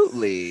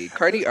 Absolutely,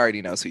 Cardi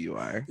already knows who you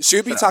are.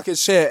 She'd be talking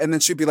shit, and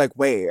then she'd be like,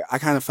 "Wait, I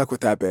kind of fuck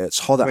with that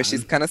bitch. Hold on." But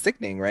she's kind of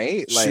sickening,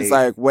 right? She's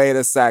like, "Wait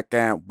a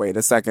second."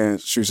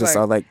 She was just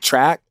all like,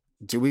 "Track?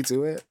 Do we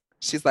do it?"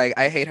 She's like,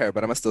 I hate her,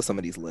 but I'm gonna steal some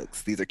of these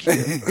looks. These are cute.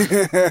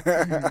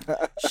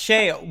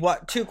 Shay,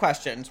 two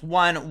questions.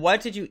 One, what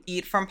did you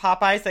eat from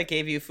Popeyes that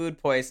gave you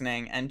food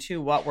poisoning? And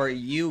two, what were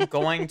you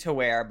going to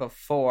wear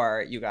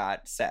before you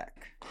got sick?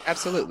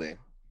 Absolutely.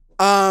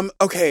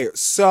 Okay,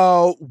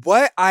 so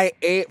what I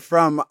ate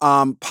from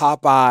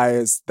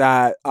Popeyes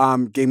that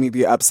gave me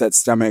the upset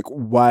stomach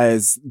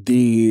was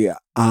the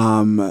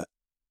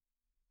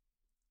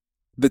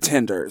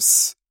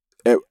tenders.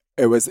 It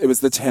was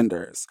the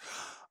tenders.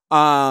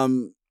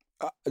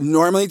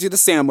 Normally do the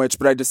sandwich,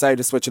 but I decided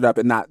to switch it up,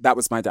 and that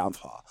was my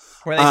downfall.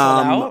 Were they sold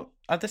out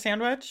of the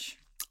sandwich?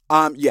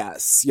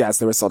 Yes,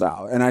 they were sold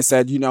out. And I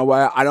said, you know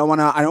what? I don't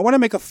wanna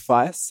make a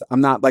fuss.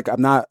 I'm not,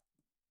 that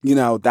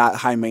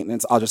high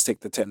maintenance. I'll just take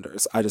the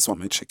tenders. I just want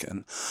my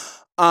chicken.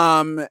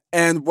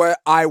 And what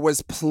I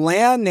was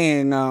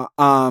planning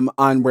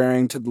on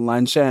wearing to the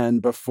luncheon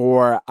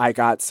before I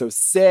got so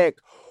sick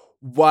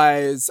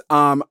was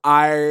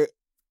I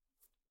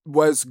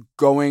was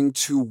going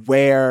to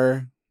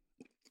wear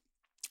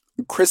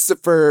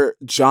Christopher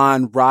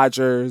John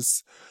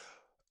Rogers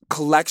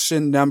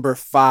collection number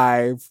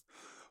 5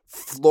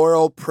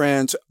 floral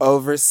print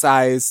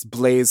oversized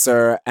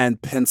blazer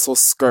and pencil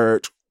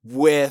skirt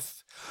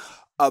with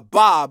a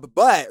bob,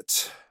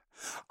 but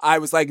I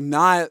was like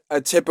not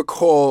a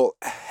typical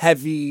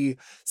heavy,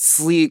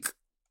 sleek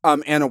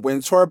Anna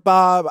Wintour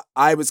bob.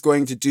 I was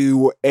going to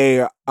do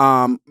a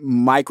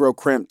micro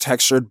crimp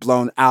textured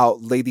blown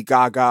out Lady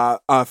Gaga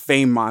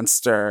Fame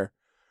Monster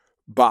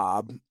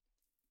bob.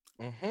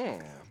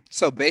 Mm-hmm.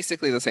 So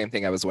basically the same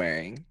thing I was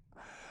wearing.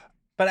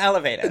 But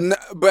elevated.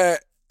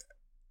 But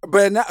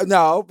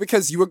no,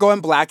 because you were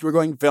going black, you were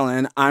going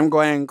villain. I'm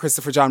going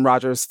Christopher John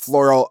Rogers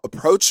floral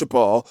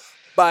approachable,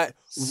 but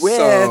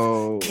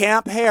with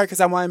camp hair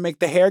because I want to make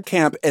the hair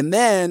camp, and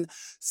then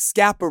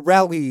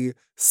Schiaparelli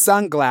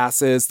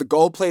sunglasses, the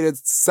gold-plated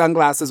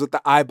sunglasses with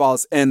the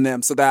eyeballs in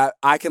them, so that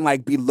I can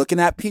like be looking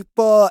at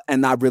people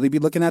and not really be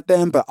looking at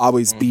them, but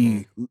always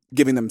be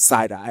giving them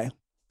side eye.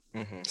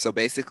 Mm-hmm. So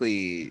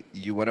basically,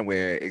 you want to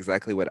wear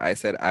exactly what I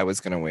said I was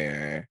gonna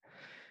wear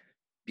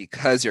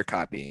because you're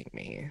copying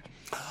me.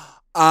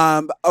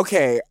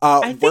 Okay.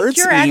 I think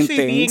you're actually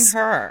being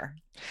her.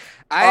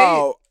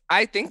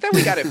 I think that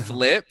we got it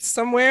flipped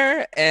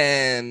somewhere,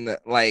 and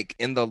like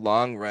in the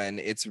long run,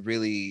 it's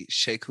really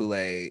Shea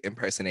Coulee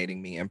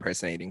impersonating me,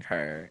 impersonating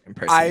her,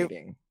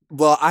 impersonating.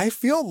 I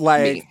feel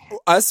like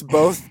us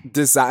both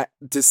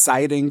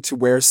deciding to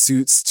wear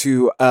suits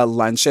to a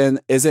luncheon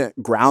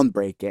isn't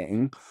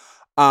groundbreaking.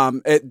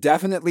 It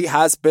definitely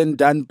has been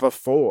done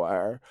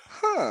before.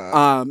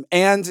 Huh.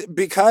 And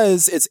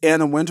because it's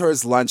Anna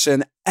Wintour's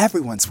luncheon,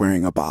 everyone's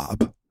wearing a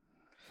bob.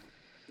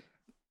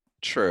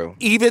 True.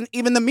 Even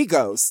the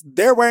Migos,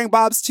 they're wearing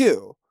bobs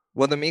too.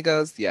 Well, the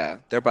Migos, yeah,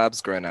 their bobs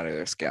growing out of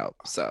their scalp.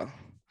 So,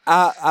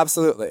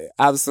 absolutely.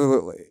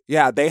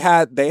 Yeah, they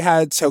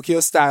had Tokyo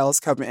Styles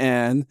come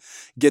in,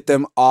 get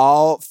them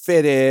all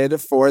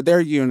fitted for their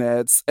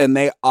units, and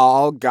they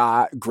all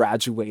got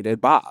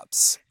graduated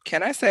bobs.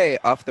 Can I say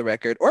off the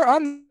record or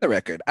on the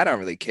record? I don't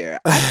really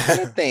care. I kind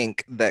of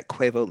think that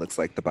Quavo looks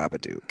like the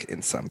Babadook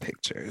in some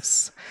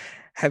pictures.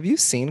 Have you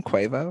seen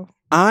Quavo?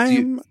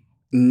 I'm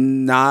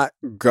not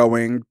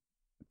going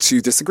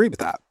to disagree with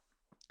that.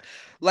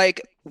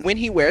 Like when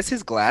he wears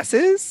his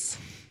glasses,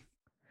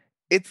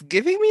 it's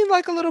giving me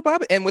like a little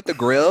Bob, and with the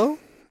grill.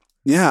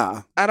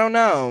 Yeah. I don't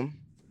know.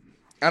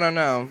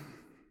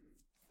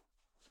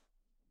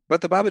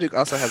 But the Babadook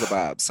also has a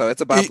bob, so it's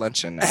a bob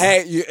luncheon now.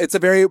 Hey, it's a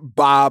very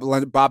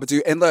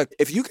Babadook. And look,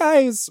 if you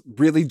guys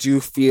really do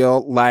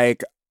feel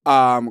like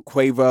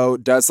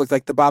Quavo does look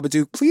like the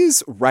Babadook,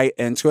 please write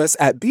into us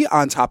at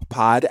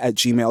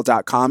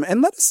beontopod@gmail.com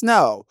and let us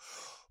know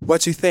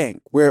what you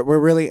think. We're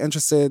really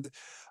interested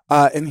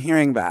in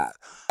hearing that.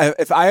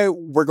 If I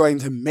were going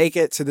to make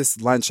it to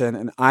this luncheon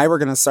and I were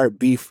going to start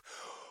beef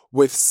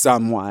with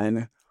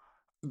someone,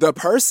 the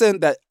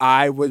person that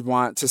I would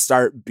want to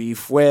start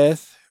beef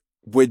with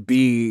would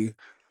be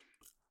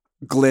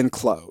Glenn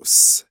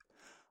Close.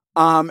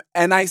 And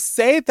I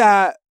say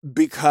that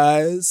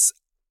because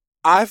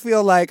I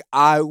feel like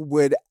I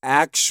would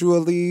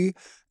actually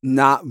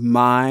not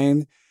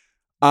mind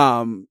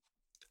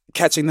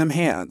catching them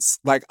hands.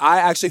 Like, I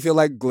actually feel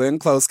like Glenn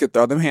Close could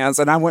throw them hands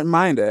and I wouldn't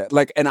mind it.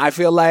 Like, and I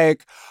feel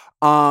like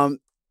it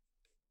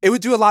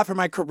would do a lot for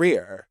my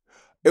career.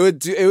 It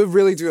would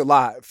really do a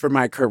lot for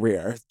my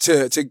career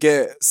to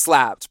get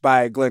slapped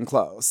by Glenn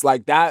Close.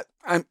 Like that,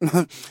 I'm,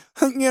 like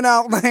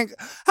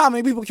how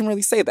many people can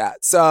really say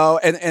that? So,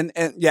 and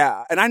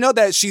yeah. And I know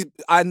that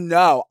I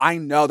know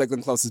that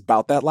Glenn Close is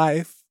about that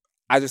life.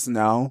 I just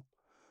know.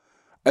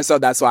 And so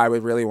that's why I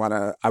would really want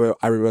to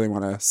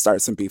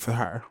start some beef with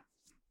her.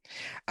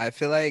 I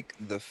feel like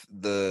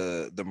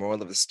the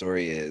moral of the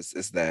story is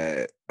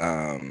that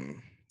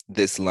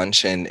this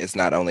luncheon is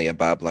not only a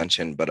Bob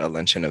luncheon, but a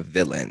luncheon of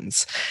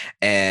villains.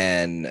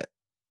 And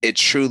it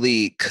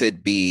truly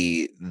could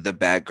be the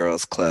Bad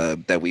Girls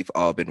Club that we've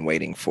all been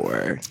waiting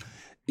for.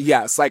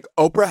 Yes, like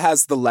Oprah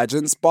has the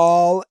Legends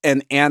Ball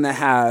and Anna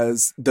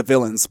has the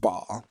Villains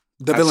Ball.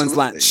 The villain's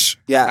Absolutely. lunch.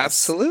 Yes.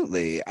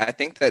 Absolutely. I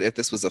think that if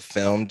this was a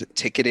filmed,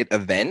 ticketed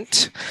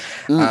event,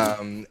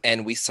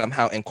 and we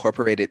somehow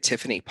incorporated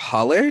Tiffany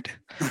Pollard,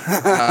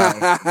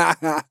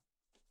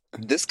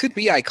 this could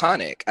be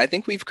iconic. I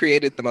think we've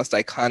created the most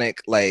iconic,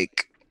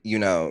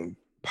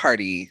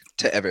 party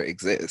to ever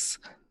exist.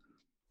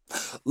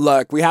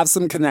 Look, we have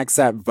some connects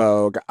at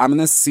Vogue. I'm going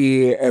to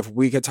see if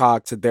we could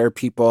talk to their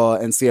people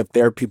and see if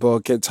their people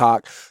could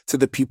talk to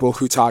the people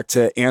who talk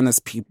to Anna's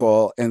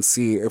people and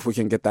see if we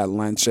can get that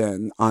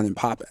luncheon on and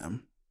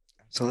poppin'.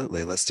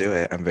 Absolutely. Let's do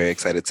it. I'm very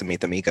excited to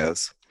meet the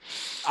Migos.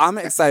 I'm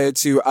excited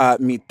to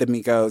meet the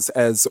Migos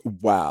as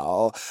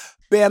well.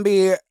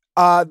 Bambi,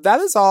 that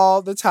is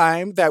all the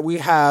time that we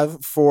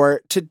have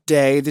for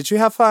today. Did you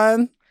have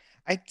fun?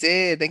 I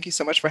did. Thank you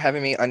so much for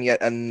having me on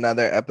yet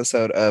another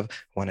episode of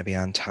Wanna Be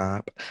on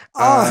Top.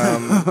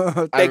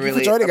 Thank you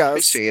for joining us. I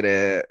appreciate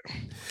it.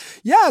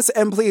 Yes,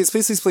 and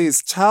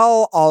please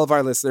tell all of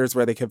our listeners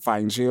where they can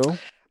find you.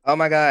 Oh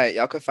my God,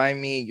 y'all can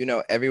find me,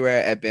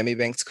 everywhere at Bambi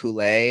Banks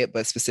Kool-Aid,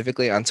 but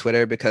specifically on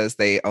Twitter because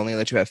they only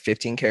let you have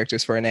 15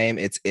 characters for a name.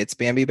 It's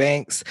Bambi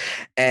Banks.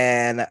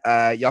 And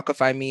y'all can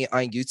find me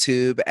on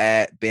YouTube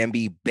at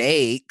Bambi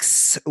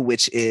Bakes,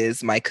 which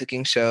is my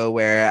cooking show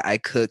where I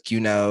cook,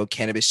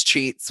 cannabis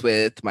treats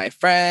with my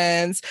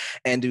friends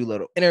and do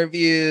little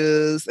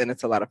interviews. And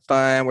it's a lot of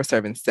fun. We're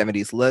serving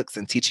 70s looks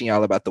and teaching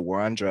y'all about the war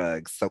on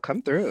drugs. So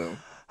come through.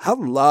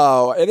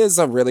 Hello. It is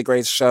a really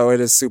great show. It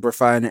is super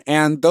fun.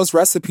 And those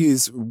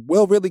recipes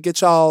will really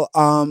get y'all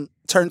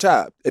turned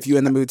up if you're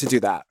in the mood to do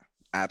that.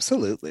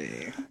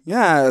 Absolutely.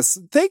 Yes.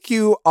 Thank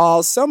you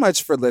all so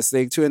much for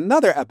listening to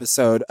another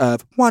episode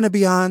of Wanna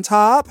Be on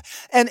Top.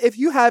 And if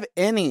you have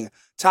any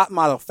top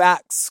model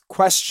facts,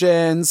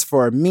 questions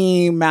for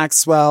me,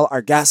 Maxwell,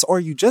 our guests,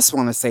 or you just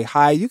want to say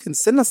hi, you can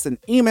send us an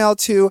email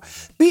to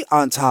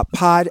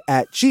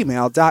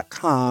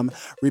beontoppod@gmail.com.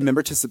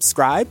 Remember to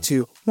subscribe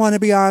to Wanna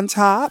Be on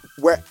Top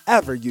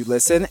wherever you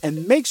listen,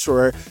 and make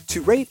sure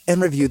to rate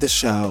and review the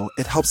show.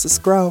 It helps us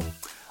grow.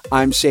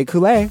 I'm Shea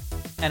Coulee.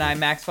 And I'm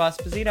Maxwell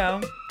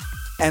Esposito.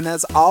 And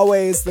as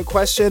always, the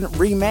question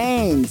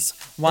remains,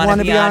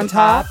 Wanna be on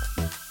top?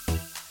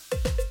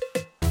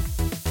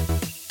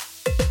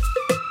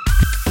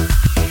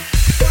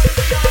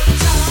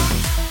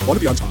 Wanna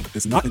Be on Top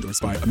is not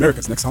endorsed by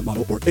America's Next Top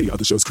Model or any of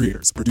the show's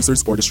creators,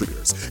 producers, or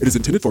distributors. It is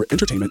intended for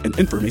entertainment and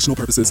informational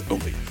purposes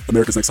only.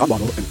 America's Next Top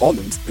Model and all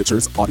names,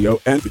 pictures,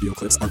 audio, and video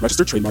clips are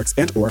registered trademarks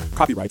and or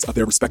copyrights of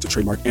their respective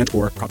trademark and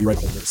or copyright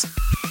holders.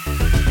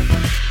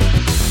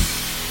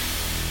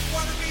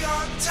 Wanna be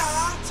on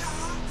top?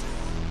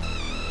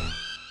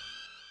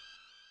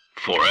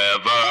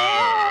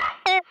 Forever.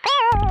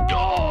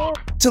 Dog.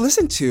 To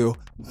listen to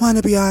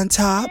Wanna Be on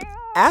Top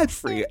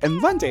ad-free and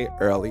Monday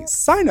early,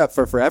 sign up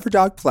for Forever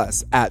Dog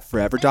Plus at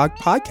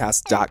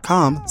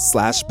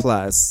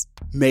foreverdogpodcast.com/plus.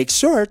 Make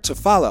sure to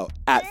follow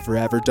at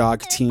Forever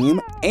Dog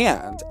Team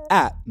and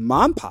at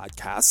Mom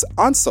Podcasts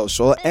on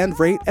social, and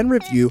rate and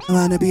review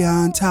Wanna Be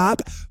on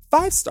Top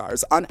 5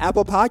 stars on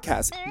Apple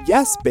Podcasts.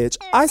 Yes, bitch,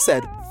 I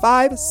said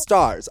 5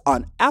 stars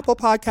on Apple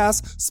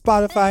Podcasts,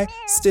 Spotify,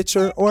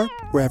 Stitcher, or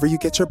wherever you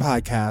get your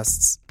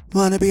podcasts.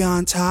 Wanna Be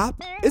on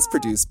Top is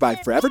produced by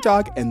Forever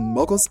Dog and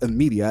Moguls of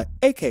Media,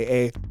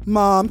 aka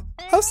Mom,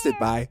 hosted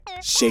by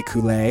Shea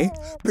Coulee,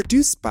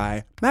 produced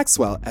by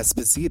Maxwell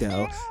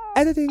Esposito,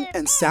 editing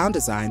and sound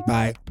design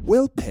by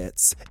Will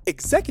Pitts,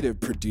 executive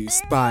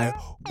produced by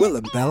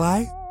Willem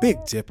Belli,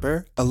 Big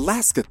Dipper,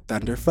 Alaska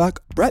Thunderfuck,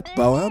 Brett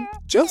Boehm,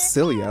 Joe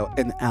Cilio,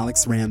 and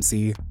Alex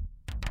Ramsey.